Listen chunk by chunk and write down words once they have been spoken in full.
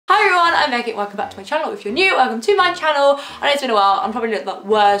Hi everyone, I'm Beckii, welcome back to my channel. If you're new, welcome to my channel. I know it's been a while, I'm probably the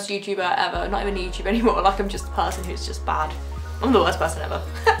worst YouTuber ever, not even a YouTuber anymore, like I'm just a person who's just bad. I'm the worst person ever.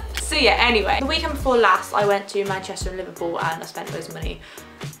 So yeah, anyway, the weekend before last I went to Manchester and Liverpool and I spent loads of money.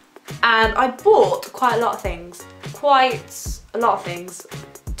 And I bought quite a lot of things.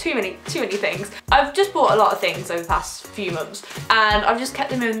 Too many things. I've just bought a lot of things over the past few months and I've just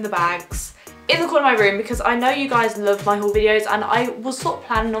kept them in the bags in the corner of my room because I know you guys love my haul videos and I was sort of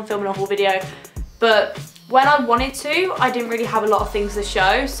planning on filming a haul video, but when I wanted to, I didn't really have a lot of things to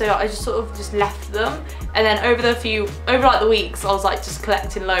show, so I just sort of just left them. And then over like the weeks, I was like just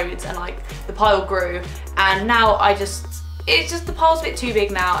collecting loads and like the pile grew, and now the pile's a bit too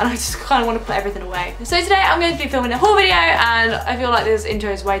big now and I just kind of want to put everything away. So today I'm going to be filming a haul video and I feel like this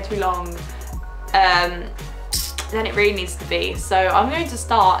intro is way too long than it really needs to be. So I'm going to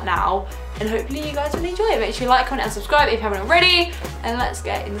start now and hopefully you guys will enjoy it. Make sure you like, comment and subscribe if you haven't already, and let's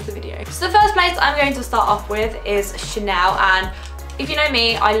get into the video. So the first place I'm going to start off with is Chanel, and if you know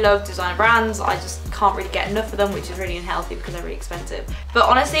me, I love designer brands. I just can't really get enough of them, which is really unhealthy because they're really expensive. But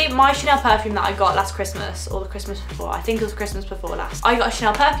honestly, my Chanel perfume that I got last Christmas, or the Christmas before, I think it was Christmas before last, I got a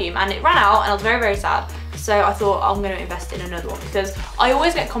Chanel perfume and it ran out and I was very, very sad. So I thought I'm going to invest in another one because I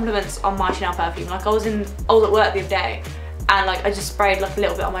always get compliments on my Chanel perfume. Like I was at work the other day and like I just sprayed like a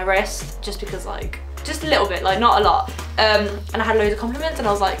little bit on my wrist just because like, just a little bit, like not a lot. And I had loads of compliments and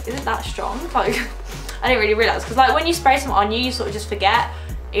I was like, is it that strong? Like, I didn't really realise because like when you spray something on you, you sort of just forget.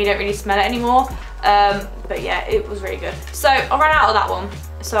 You don't really smell it anymore. But yeah, it was really good. So I ran out of that one.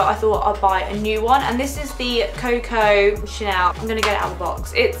 So I thought I'd buy a new one. And this is the Coco Chanel. I'm gonna get it out of the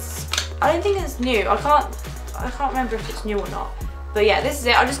box. I don't think it's new. I can't remember if it's new or not. But yeah, this is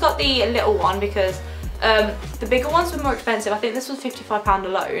it. I just got the little one because the bigger ones were more expensive. I think this was £55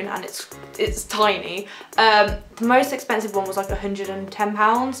 alone and it's tiny. The most expensive one was like £110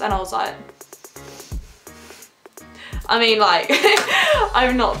 and I was like, I mean like,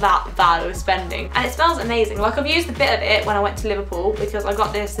 I'm not that bad with spending. And it smells amazing. Like I've used a bit of it when I went to Liverpool because I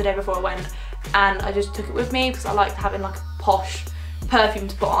got this the day before I went and I just took it with me because I like having like a posh perfume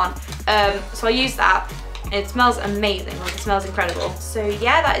to put on. So I used that. It smells amazing, like it smells incredible. So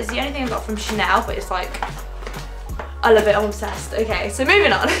yeah, that is the only thing I got from Chanel, but it's like, I love it, I'm obsessed. Okay, so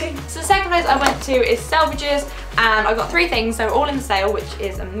moving on. So the second place I went to is Selfridges and I got 3 things, they're all in the sale, which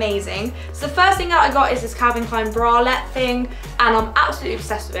is amazing. So the first thing that I got is this Calvin Klein bralette thing and I'm absolutely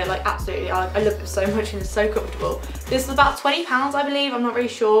obsessed with it, like absolutely. I love it so much and it's so comfortable. This was about £20, I believe, I'm not really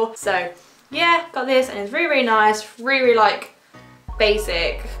sure. So yeah, got this and it's really, really nice, really like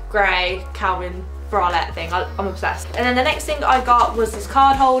basic grey Calvin bralette thing. I'm obsessed. And then the next thing I got was this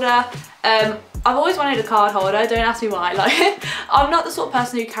card holder. I've always wanted a card holder, don't ask me why. Like, I'm not the sort of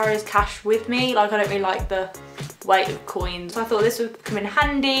person who carries cash with me. Like, I don't really like the weight of coins. So I thought this would come in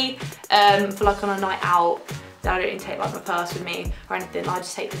handy for like on a night out. That I don't even take like my purse with me or anything. I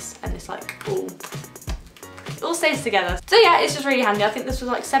just take this and it's like it all stays together. So yeah, it's just really handy. I think this was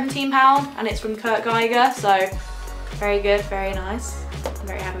like £17 and it's from Kurt Geiger. So very good, very nice. I'm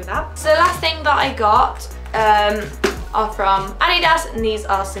very happy with that. So the last thing that I got are from Adidas and these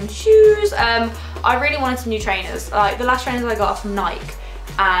are some shoes. I really wanted some new trainers. Like the last trainers I got are from Nike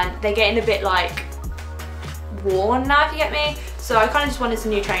and they're getting a bit like worn now, if you get me. So I kind of just wanted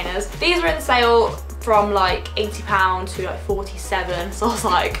some new trainers. These were in sale from like £80 to like £47. So I was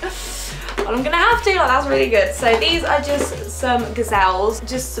like, well, I'm gonna have to, like that's really good. So these are just some gazelles,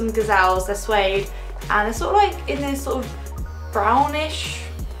 they're suede and they're sort of like in this sort of brownish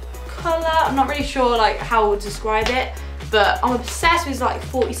colour. I'm not really sure like how I would describe it, but I'm obsessed with like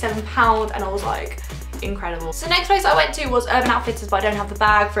 £47 and I was like, incredible. So next place I went to was Urban Outfitters, but I don't have the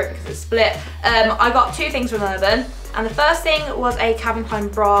bag for it because it's split. I got 2 things from Urban and the first thing was a Calvin Klein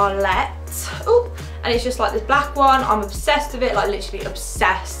bralette. Ooh, and it's just like this black one. I'm obsessed with it, like literally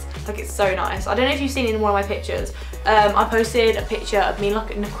obsessed. Like it's so nice. I don't know if you've seen it in one of my pictures. I posted a picture of me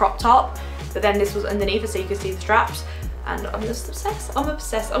like in a crop top, but then this was underneath it so you could see the straps. And I'm just obsessed. I'm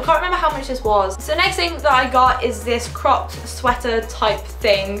obsessed. I can't remember how much this was. So next thing that I got is this cropped sweater type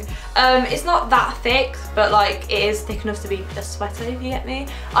thing. It's not that thick, but like it is thick enough to be a sweater, if you get me.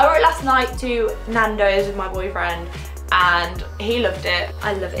 I wore it last night to Nando's with my boyfriend and he loved it.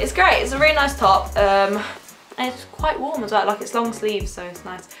 I love it. It's great. It's a really nice top. And it's quite warm as well. Like it's long sleeves, so it's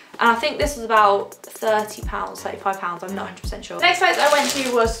nice. And I think this was about £30, £35. I'm not 100% sure. The next place I went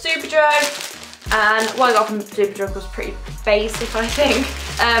to was Superdrug. And what I got from Superdrug was pretty basic, I think.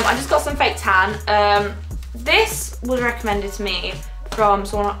 I just got some fake tan. This was recommended to me from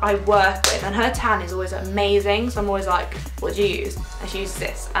someone I work with, and her tan is always amazing, so I'm always like, what do you use? And she uses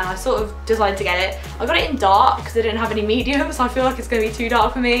this, and I sort of decided to get it. I got it in dark because they didn't have any medium, so I feel like it's going to be too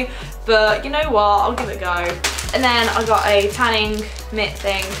dark for me, but you know what, I'll give it a go. And then I got a tanning mitt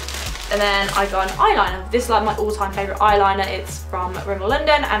thing, and then I got an eyeliner. This is like my all-time favourite eyeliner. It's from Rimmel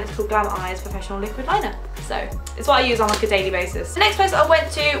London, and it's called Glamour Eyes Professional Liquid Liner. So it's what I use on like a daily basis. The next place I went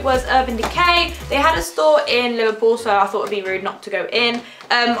to was Urban Decay. They had a store in Liverpool, so I thought it'd be rude not to go in.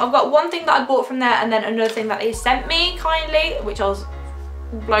 I've got one thing that I bought from there, and then another thing that they sent me kindly, which I was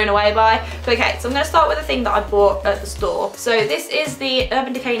blown away by. But okay, so I'm going to start with the thing that I bought at the store. So this is the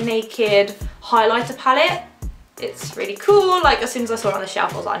Urban Decay Naked highlighter palette. It's really cool. Like, as soon as I saw it on the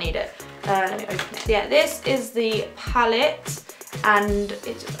shelf, I was like, I need it. Let me open it. Yeah, this is the palette, and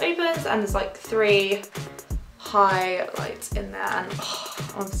it just opens, and there's like 3 highlights in there, and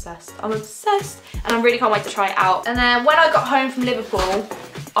oh, I'm obsessed. I'm obsessed, and I really can't wait to try it out. And then when I got home from Liverpool,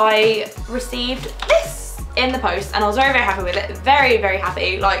 I received this in the post, and I was very, very happy with it. Very, very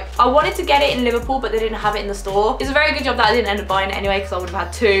happy. Like, I wanted to get it in Liverpool, but they didn't have it in the store. It's a very good job that I didn't end up buying it anyway, because I would have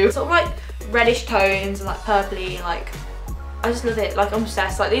had 2. Sort of like reddish tones and like purpley, and like, I just love it. Like, I'm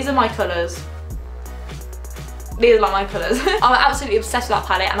obsessed. Like, these are my colours. These are like my colours. I'm absolutely obsessed with that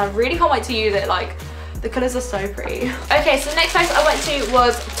palette, and I really can't wait to use it. Like, the colours are so pretty. Okay, so the next place I went to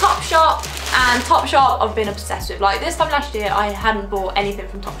was Topshop, and Topshop I've been obsessed with. Like, this time last year I hadn't bought anything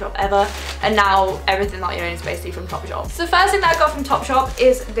from Topshop ever, and now everything that I own is basically from Topshop. So the first thing that I got from Topshop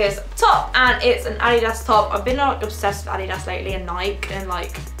is this top, and it's an Adidas top. I've been like obsessed with Adidas lately, and Nike, and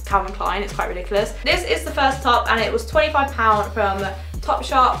like Calvin Klein. It's quite ridiculous. This is the first top, and it was £25 from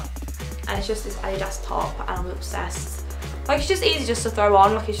Topshop, and it's just this Adidas top, and I'm obsessed. Like, it's just easy just to throw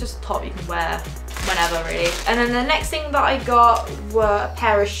on. Like, it's just a top you can wear whenever, really. And then the next thing that I got were a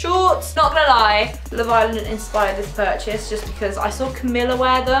pair of shorts. Not gonna lie, Love Island inspired this purchase just because I saw Camilla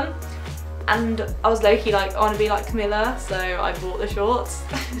wear them, and I was low-key like, I want to be like Camilla, so I bought the shorts.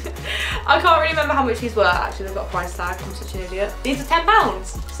 I can't really remember how much these were. Actually, they've got a price tag. I'm such an idiot. These are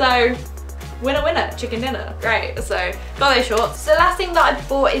 £10, so winner, winner, chicken dinner. Great, so got those shorts. So the last thing that I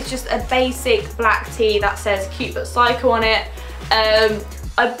bought is just a basic black tee that says Cute But Psycho on it.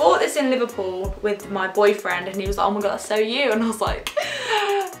 I bought this in Liverpool with my boyfriend, and he was like, oh my god, that's so you. And I was like,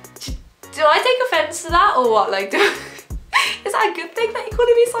 do I take offense to that or what? Like, is that a good thing that you're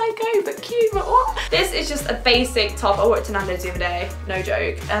calling me psycho but cute, but what? This is just a basic top. I wore it to Nando's the other day, no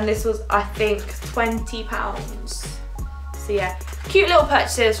joke. And this was, I think, £20. So yeah, cute little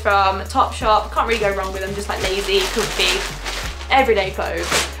purchases from Topshop. Can't really go wrong with them, just like lazy, comfy, everyday clothes,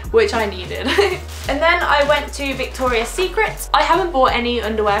 which I needed. And then I went to Victoria's Secret. I haven't bought any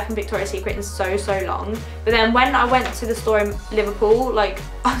underwear from Victoria's Secret in so long. But then when I went to the store in Liverpool, like,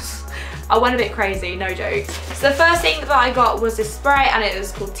 I went a bit crazy, no joke. So the first thing that I got was this spray, and it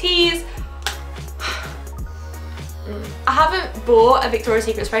was called Tease. I haven't bought a Victoria's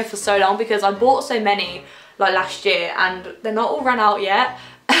Secret spray for so long because I bought so many like last year, and they're not all run out yet.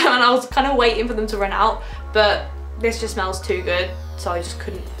 And I was kind of waiting for them to run out, but this just smells too good, so I just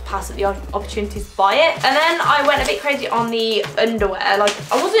couldn't pass up the opportunity to buy it. And then I went a bit crazy on the underwear. Like,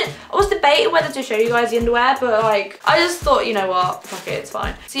 I was debating whether to show you guys the underwear, but like, I just thought, you know what, fuck it, it's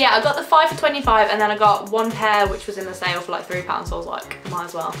fine. So yeah, I got the 5 for 25, and then I got one pair which was in the sale for like £3, so I was like, might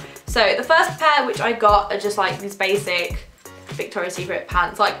as well. So the first pair which I got are just like these basic Victoria's Secret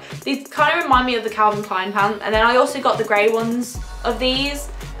pants. Like, these kind of remind me of the Calvin Klein pants, and then I also got the grey ones of these,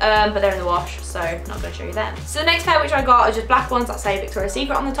 but they're in the wash, so not going to show you them. So the next pair which I got are just black ones that say Victoria's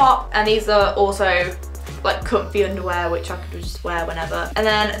Secret on the top, and these are also like comfy underwear which I could just wear whenever. And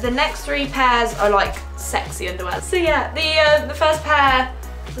then the next 3 pairs are like sexy underwear. So yeah, the first pair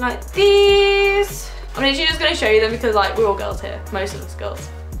are like these. I'm literally just going to show you them because like, we're all girls here, most of us girls.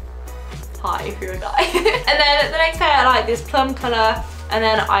 Hi if you're a guy. And then the next pair are like this plum colour, and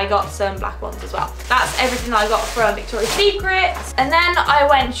then I got some black ones as well. That's everything that I got from Victoria's Secret. And then I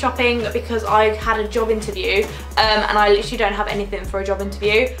went shopping because I had a job interview, and I literally don't have anything for a job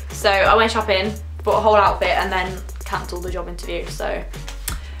interview. So I went shopping, bought a whole outfit, and then cancelled the job interview, so.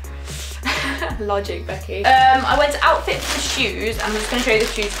 Logic, Becky. I went to Outfit for the shoes, and I'm just going to show you the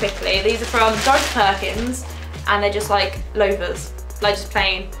shoes quickly. These are from Dorothy Perkins, and they're just like loafers, like just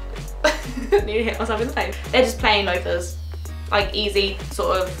plain. I need to hit myself in the face. They're just plain loafers, like easy,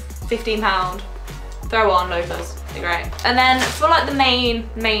 sort of £15, throw on loafers, they're great. And then for like the main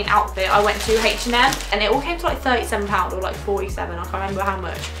outfit, I went to H&M, and it all came to like £37 or like 47, I can't remember how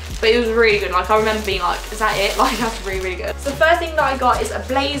much, but it was really good. Like, I remember being like, is that it? Like, that's really good. So the first thing that I got is a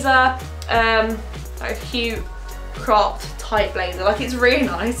blazer, like a cute cropped tight blazer. Like, it's really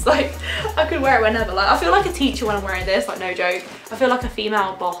nice. Like, I could wear it whenever. Like, I feel like a teacher when I'm wearing this, like, no joke. I feel like a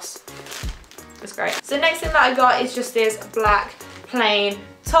female boss. It's great. So next thing that I got is just this black plain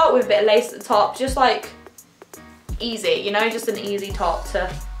top with a bit of lace at the top. Just like easy, you know, just an easy top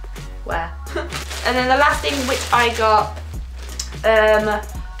to wear. And then the last thing which I got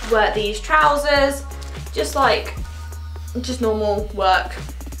were these trousers. Just normal work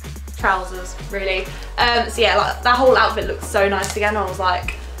trousers, really. So yeah, like that whole outfit looked so nice again. I was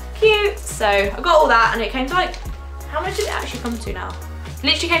like, cute. So I got all that and it came to like, how much did it actually come to now? It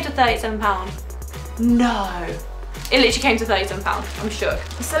literally came to £37. No. It literally came to £37, I'm shook.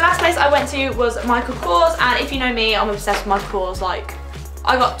 So the last place I went to was Michael Kors, and if you know me, I'm obsessed with Michael Kors. Like,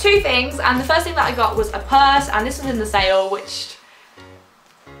 I got two things, and the first thing that I got was a purse, and this was in the sale, which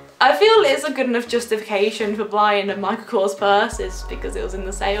I feel is a good enough justification for buying a Michael Kors purse, is because it was in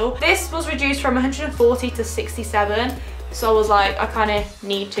the sale. This was reduced from 140 to 67, so I was like, I kind of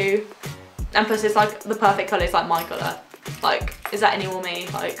need to. And plus it's like the perfect colour, it's like my colour. Like, is that any more me?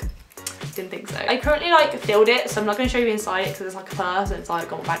 Like, didn't think so. I currently like filled it, so I'm not going to show you inside it because it's like a purse and it's like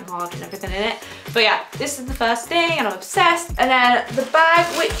got my bank card and everything in it. But yeah, this is the first thing and I'm obsessed. And then the bag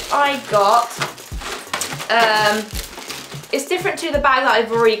which I got, it's different to the bag that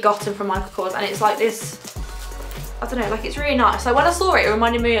I've already gotten from Michael Kors, and it's like this, I don't know, like it's really nice. Like when I saw it, it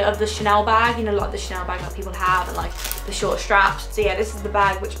reminded me of the Chanel bag, you know, like the Chanel bag that people have and like the short straps. So yeah, this is the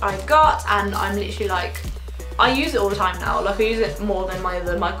bag which I got, and I'm literally like, I use it all the time now. Like I use it more than my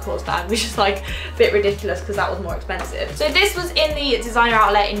other Michael Kors bag, which is like a bit ridiculous because that was more expensive. So this was in the designer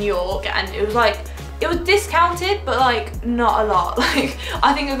outlet in New York, and it was like, it was discounted, but like not a lot. Like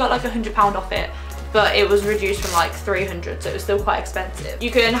I think I got like £100 off it, but it was reduced from like 300, so it was still quite expensive. You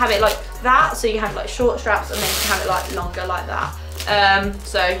can have it like that, so you have like short straps, and then you can have it like longer like that.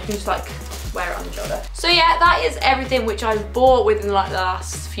 So you can just like wear it on your shoulder. So yeah, that is everything which I've bought within like the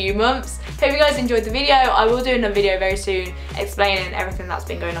last few months. Hope you guys enjoyed the video. I will do another video very soon explaining everything that's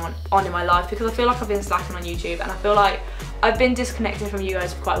been going on in my life, because I feel like I've been slacking on YouTube, and I feel like I've been disconnected from you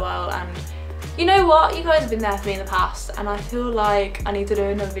guys for quite a while, and you know what, you guys have been there for me in the past, and I feel like I need to do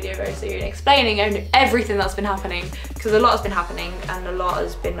another video very soon explaining everything that's been happening, because a lot has been happening and a lot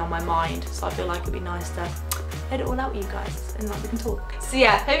has been on my mind, so I feel like it'd be nice to let it all out with you guys and like we can talk. So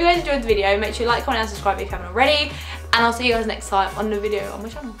yeah, hope you guys enjoyed the video. Make sure you like, comment and subscribe if you haven't already, and I'll see you guys next time on a video on my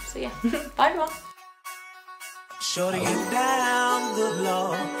channel. So yeah, bye everyone. Sure to get down, good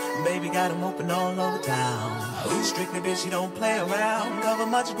lord. Baby got them open all over town. Strictly bitch, you don't play around. Cover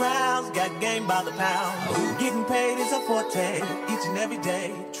much ground, got game by the pound. Getting paid is a forte, each and every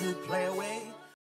day. True play away.